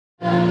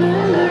Hello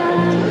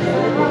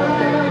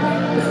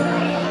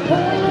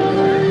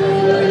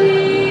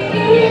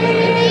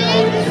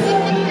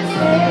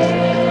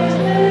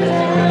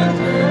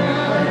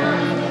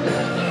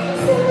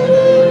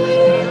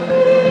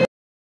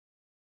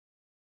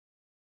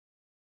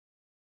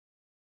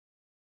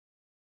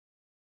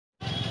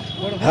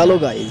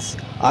guys,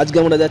 আজকে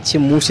আমরা যাচ্ছি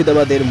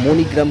মুর্শিদাবাদের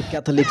মণিগ্রাম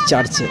ক্যাথলিক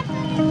চার্চে।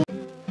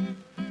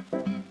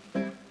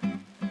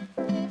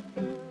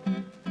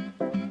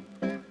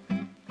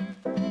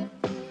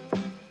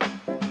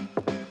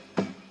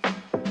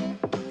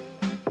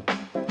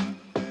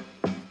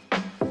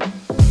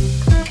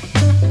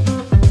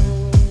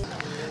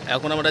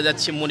 এখন আমরা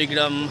যাচ্ছি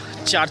মণিগ্রাম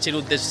চার্চের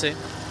উদ্দেশ্যে।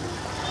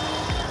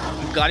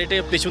 গাড়িটা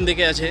পেছন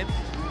দিকে আছে,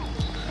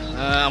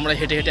 আমরা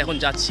হেঁটে হেঁটে এখন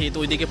যাচ্ছি। তো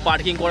ওইদিকে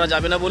পার্কিং করা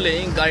যাবে না বলে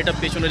গাড়িটা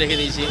পেছনে রেখে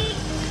দিয়েছি।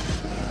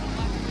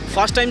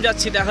 ফার্স্ট টাইম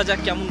যাচ্ছি, দেখা যাক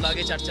কেমন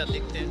লাগে চার্চটা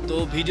দেখতে। তো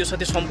ভিডিওর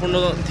সাথে সম্পূর্ণ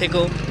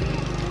থেকেও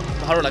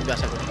ভালো লাগবে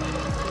আশা করি।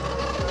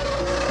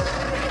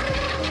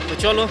 তো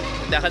চলো,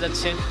 দেখা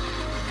যাচ্ছে।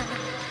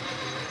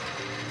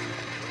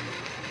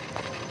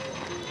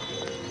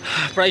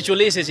 প্রায়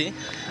চলে এসেছি,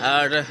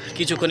 আর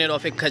কিছুক্ষণের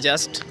অপেক্ষা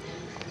জাস্ট।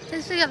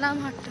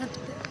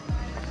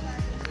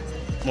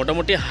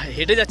 মোটামুটি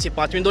হেঁটে যাচ্ছি,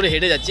 5 মিনিট ধরে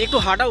হেঁটে যাচ্ছি। একটু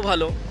হাঁটাও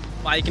ভালো,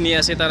 বাইক নিয়ে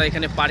আসে তারা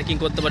এখানে পার্কিং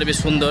করতে পারে, বেশ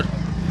সুন্দর।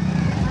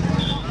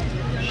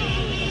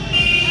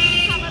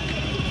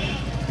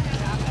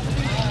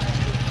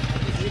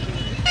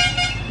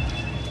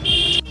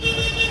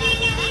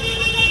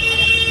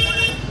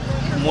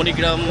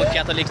 মণিগ্রাম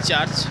ক্যাথলিক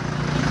চার্চ,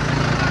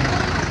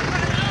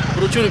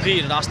 প্রচুর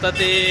ভিড়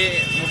রাস্তাতে।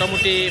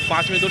 মোটামুটি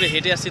 5 মিনিট ধরে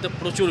হেঁটে আসছি, তো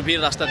প্রচুর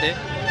ভিড় রাস্তাতে।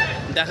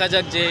 দেখা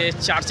যাক যে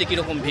চার্চে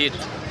কীরকম ভিড়।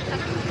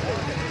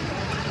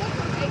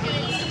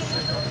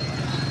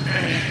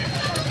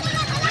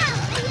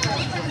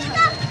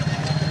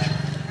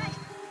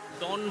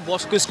 ডন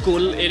বস্কো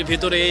স্কুল এর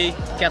ভিতরে এই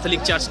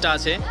ক্যাথলিক চার্চটা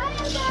আছে।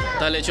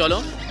 তাহলে চলো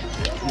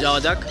যাওয়া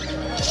যাক।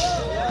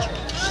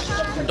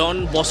 ডন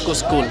বস্কো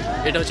স্কুল,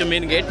 এটা হচ্ছে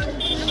মেন গেট।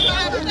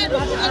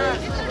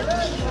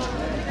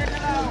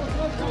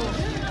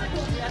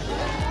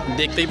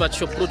 দেখতেই পাচ্ছ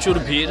প্রচুর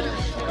ভিড়।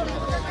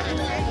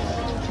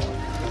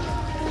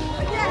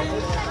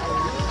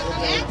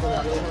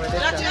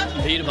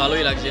 ভিড়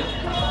ভালোই লাগছে।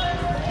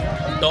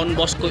 Don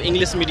Bosco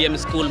English medium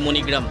school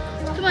Manigram.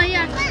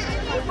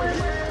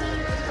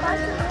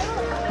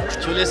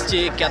 চলে এসছি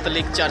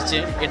ক্যাথলিক চার্চে,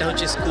 এটা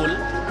হচ্ছে স্কুল,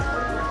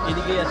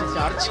 এদিকেই আছে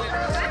চার্চ।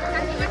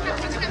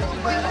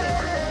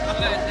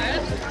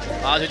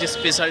 আজ হচ্ছে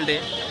special day,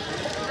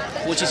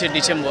 25শে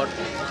December,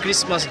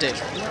 Christmas day.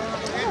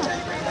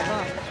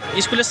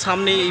 স্কুলের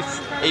সামনে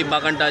এই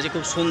বাগানটা আছে,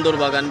 খুব সুন্দর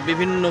বাগান,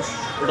 বিভিন্ন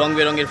রং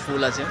বেরঙের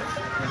ফুল আছে।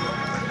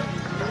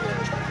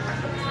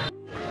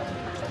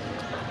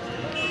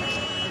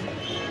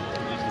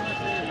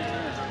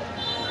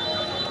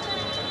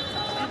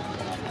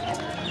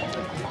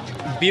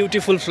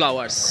 বিউটিফুল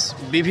ফ্লাওয়ার্স,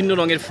 বিভিন্ন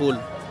রঙের ফুল,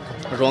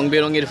 রং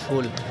বেরঙের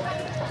ফুল,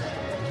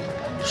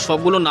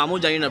 সবগুলো নামও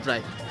জানি না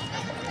প্রায়।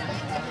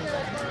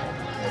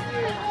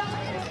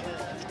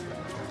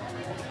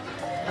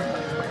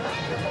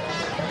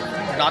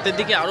 রাতের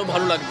দিকে আরও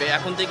ভালো লাগবে,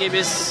 এখন থেকে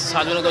বেশ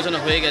সাজানো গোছানো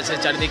হয়ে গেছে,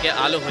 চারিদিকে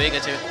আলো হয়ে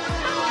গেছে।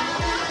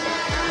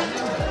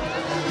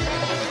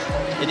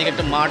 এদিকে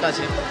একটা মাঠ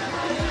আছে,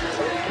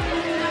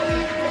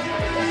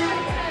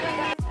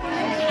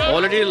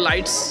 অলরেডি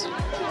লাইটস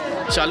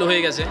চালু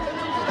হয়ে গেছে।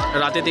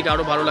 রাতের দিকে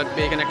আরও ভালো লাগবে।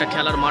 এখানে একটা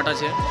খেলার মাঠ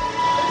আছে।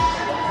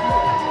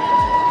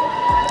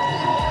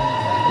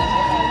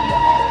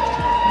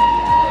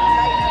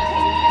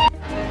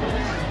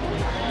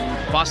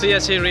 পাশেই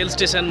আছে রেল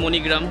স্টেশন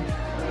মণিগ্রাম।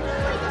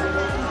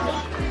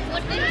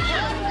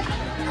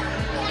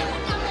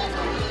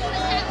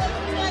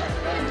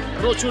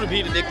 প্রচুর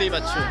ভিড় দেখতেই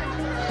পাচ্ছ।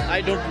 I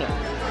don't know.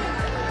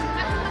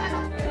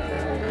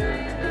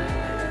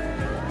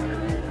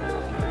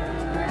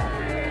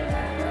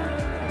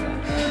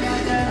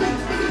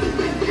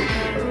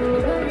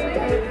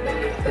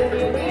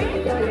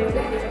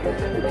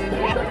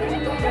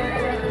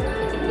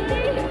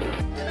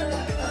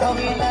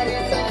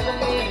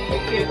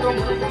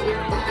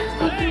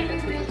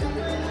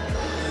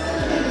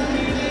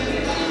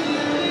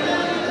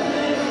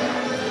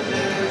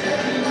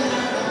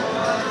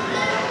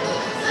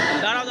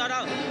 দাঁড়াও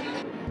দাঁড়াও,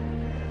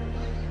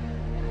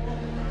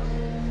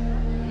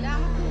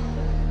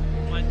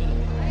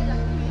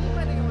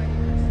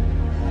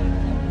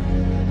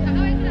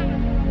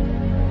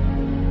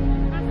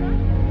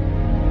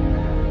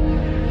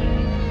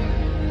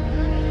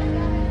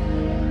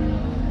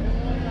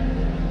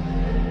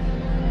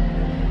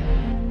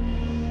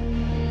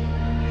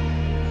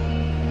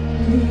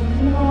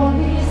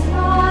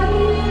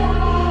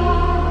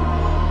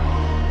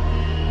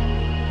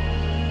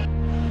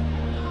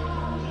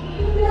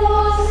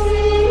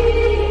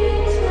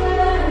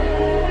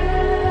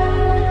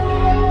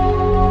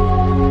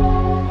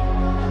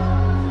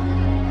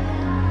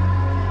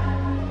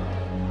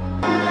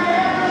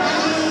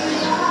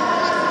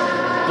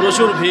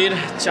 প্রচুর ভিড়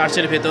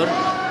চার্চের ভেতর।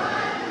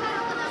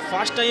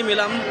 ফার্স্ট টাইম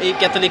এলাম এই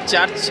ক্যাথলিক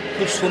চার্চ,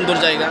 খুব সুন্দর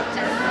জায়গা,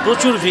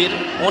 প্রচুর ভিড়,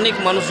 অনেক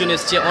মানুষজন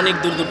এসছে অনেক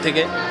দূর দূর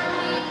থেকে।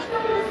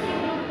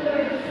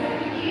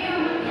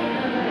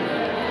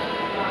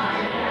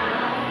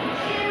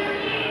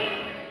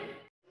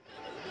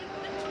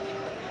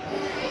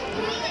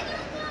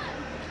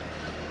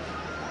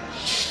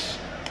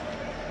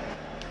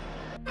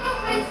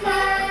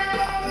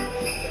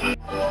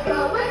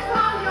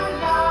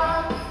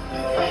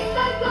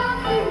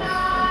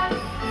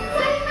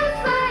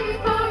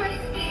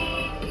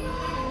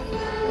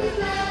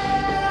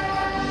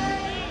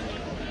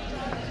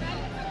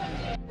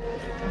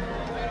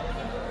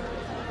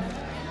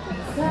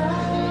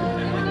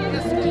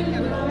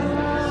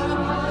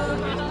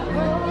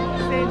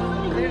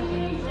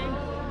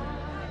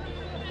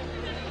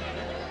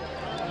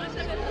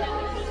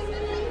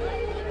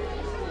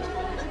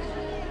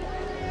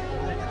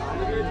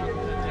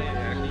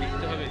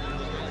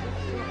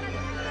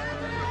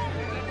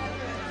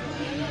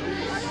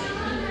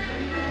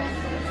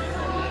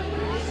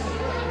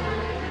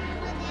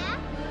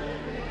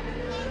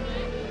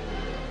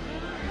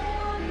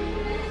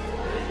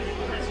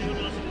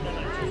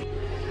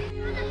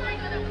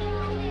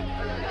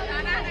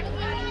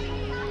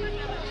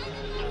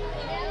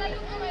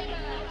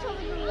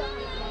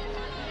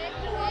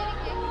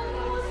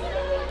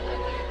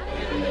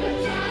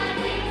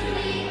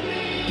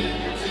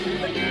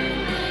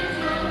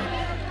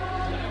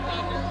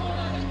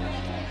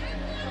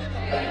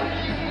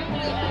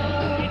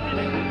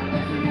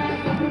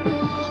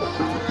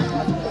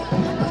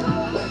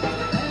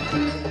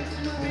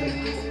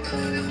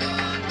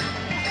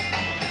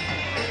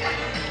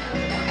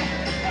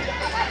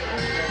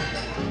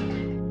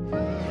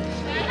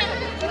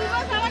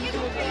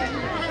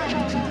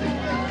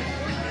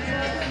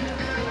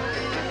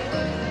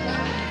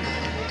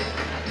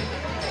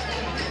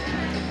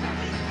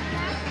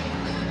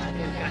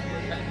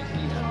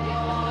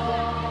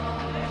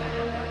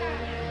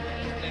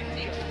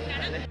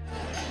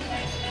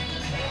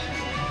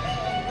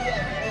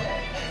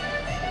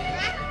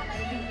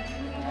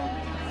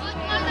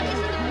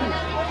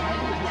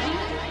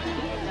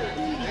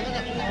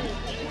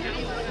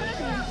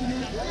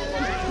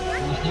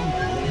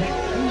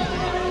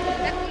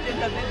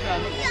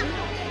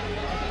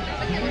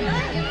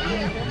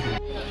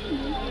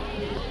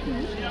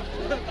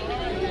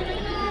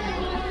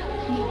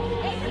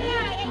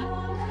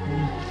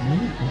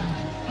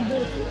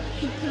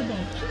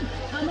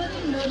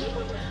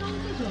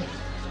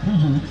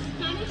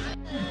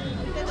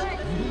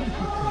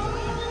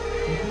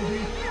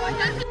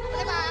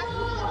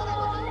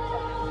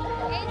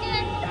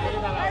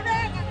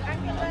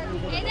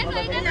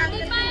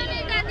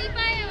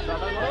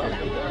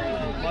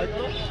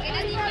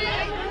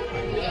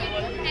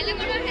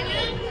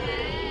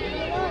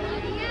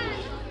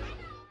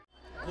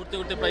 ঘুরতে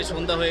ঘুরতে প্রায়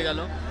সন্ধ্যা হয়ে গেল,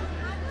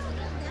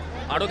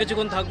 আরও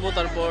কিছুক্ষণ থাকবো,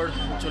 তারপর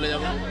চলে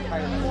যাব।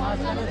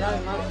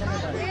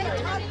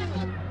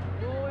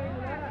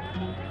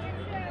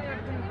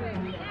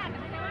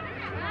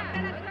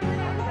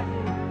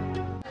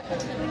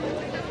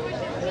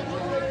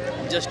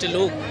 Just a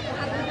look.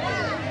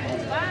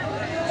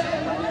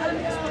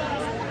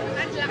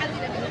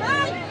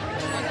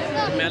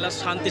 মেলার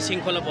শান্তি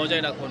শৃঙ্খলা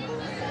বজায় রাখুন।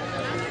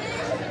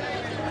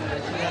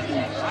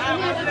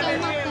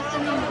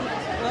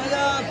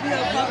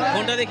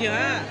 ফোনটা দেখি।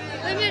 হ্যাঁ,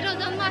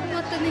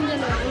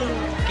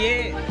 কে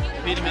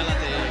বীর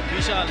মেলাতে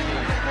বিশাল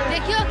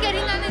দেখিও,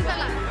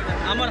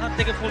 আমার হাত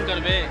থেকে ফোন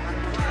করবে।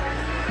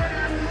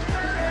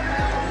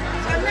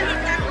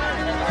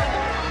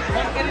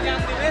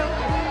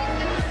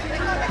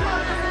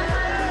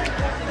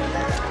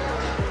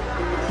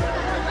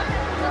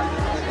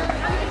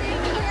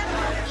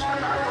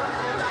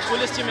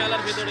 চলে এসছি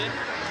মেলার ভেতরে।